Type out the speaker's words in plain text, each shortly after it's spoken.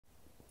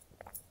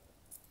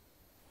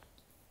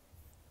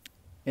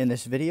In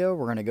this video,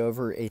 we're going to go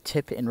over a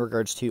tip in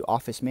regards to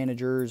office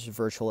managers,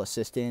 virtual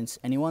assistants,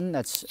 anyone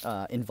that's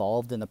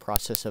involved in the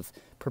process of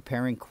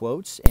preparing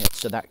quotes. And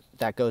so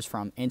that goes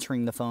from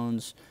answering the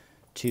phones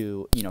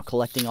to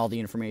collecting all the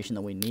information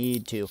that we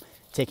need, to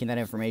taking that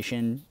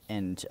information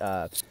and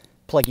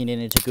plugging it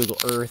into Google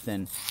Earth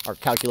and our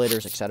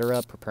calculators,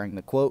 etc. Preparing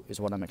the quote is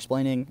what I'm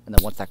explaining, and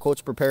then once that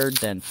quote's prepared,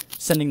 then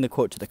sending the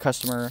quote to the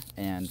customer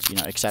and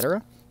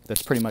etc.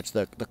 That's pretty much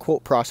the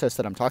quote process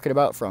that I'm talking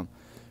about, from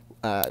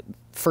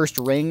first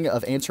ring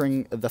of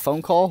answering the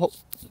phone call,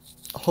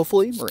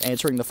 hopefully, or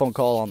answering the phone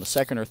call on the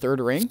second or third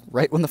ring,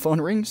 right when the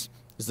phone rings,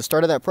 is the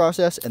start of that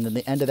process, and then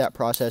the end of that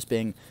process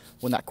being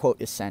when that quote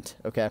is sent,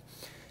 okay?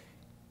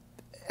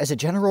 As a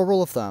general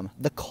rule of thumb,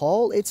 the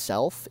call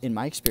itself, in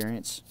my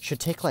experience, should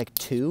take like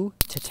 2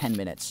 to 10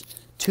 minutes.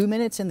 2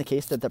 minutes in the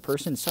case that the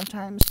person,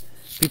 sometimes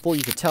people,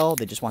 you could tell,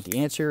 they just want the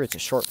answer. It's a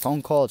short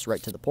phone call. It's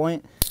right to the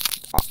point.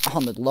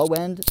 On the low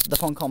end, the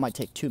phone call might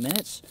take 2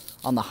 minutes.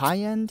 On the high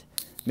end,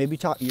 maybe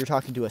you're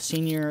talking to a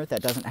senior that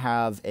doesn't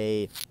have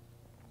an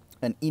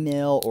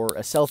email or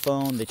a cell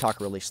phone. They talk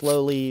really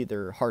slowly.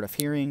 They're hard of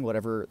hearing,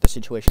 whatever the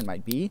situation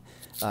might be.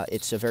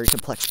 It's a very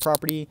complex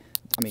property.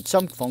 I mean,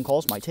 some phone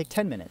calls might take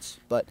 10 minutes,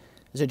 but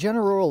as a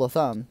general rule of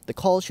thumb, the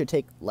calls should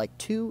take like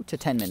 2 to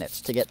 10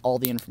 minutes to get all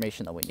the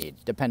information that we need,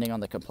 depending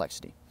on the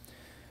complexity.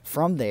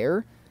 From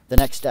there, the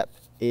next step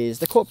is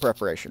the quote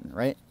preparation,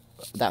 right?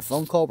 That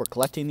phone call, we're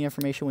collecting the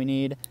information we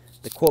need.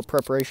 The quote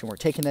preparation, we're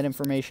taking that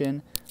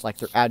information, like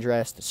their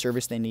address, the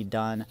service they need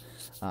done,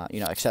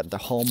 except the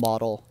home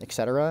model,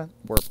 etc.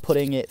 We're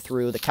putting it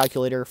through the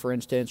calculator, for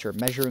instance, or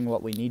measuring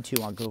what we need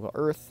to on Google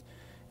Earth,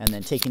 and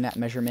then taking that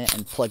measurement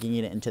and plugging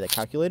it into the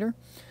calculator.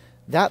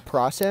 That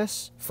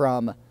process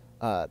from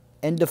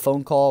end of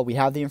phone call, we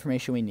have the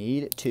information we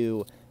need,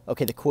 to,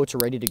 okay, the quotes are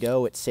ready to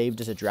go, it's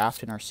saved as a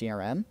draft in our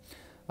CRM.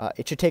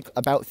 It should take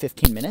about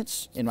 15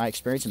 minutes, in my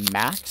experience,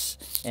 max.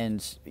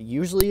 And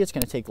usually it's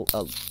going to take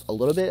a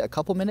little bit, a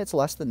couple minutes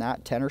less than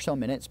that, 10 or so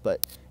minutes, but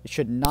it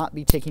should not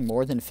be taking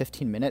more than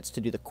 15 minutes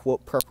to do the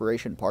quote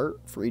preparation part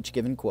for each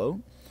given quote.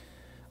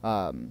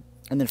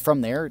 And then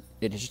from there,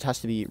 it just has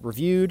to be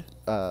reviewed,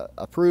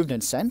 approved,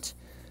 and sent.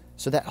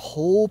 So that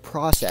whole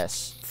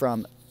process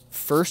from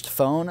first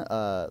phone,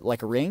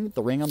 like a ring,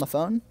 the ring on the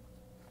phone,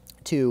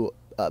 to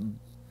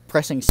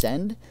pressing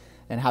send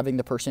and having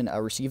the person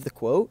receive the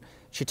quote,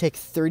 should take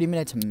 30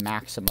 minutes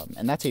maximum.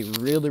 And that's a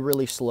really,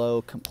 really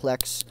slow,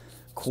 complex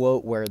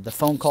quote where the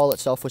phone call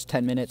itself was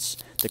 10 minutes,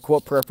 the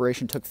quote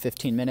preparation took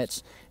 15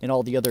 minutes, and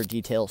all the other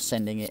details,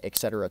 sending it,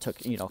 etc.,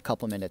 took a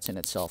couple minutes in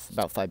itself,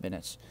 about 5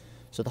 minutes.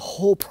 So the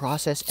whole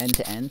process end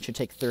to end should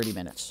take 30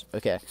 minutes.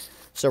 Okay,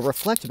 so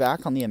reflect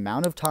back on the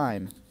amount of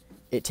time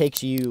it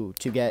takes you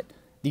to get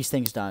these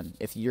things done.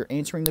 If you're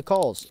answering the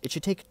calls, it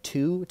should take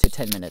 2 to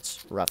 10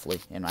 minutes,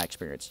 roughly, in my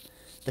experience.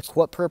 The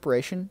quote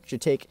preparation should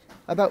take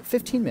about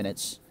 15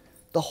 minutes.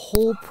 The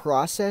whole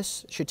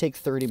process should take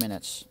 30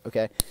 minutes,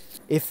 okay?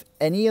 If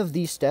any of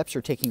these steps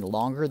are taking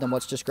longer than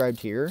what's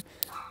described here,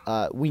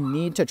 we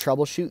need to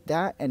troubleshoot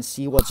that and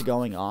see what's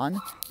going on,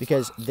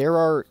 because there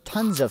are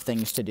tons of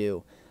things to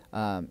do,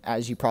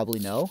 as you probably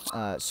know.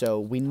 So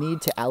we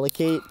need to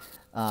allocate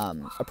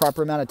a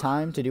proper amount of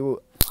time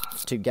to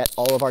get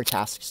all of our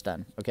tasks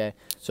done, okay?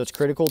 So it's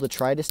critical to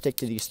try to stick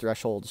to these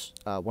thresholds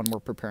when we're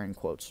preparing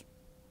quotes.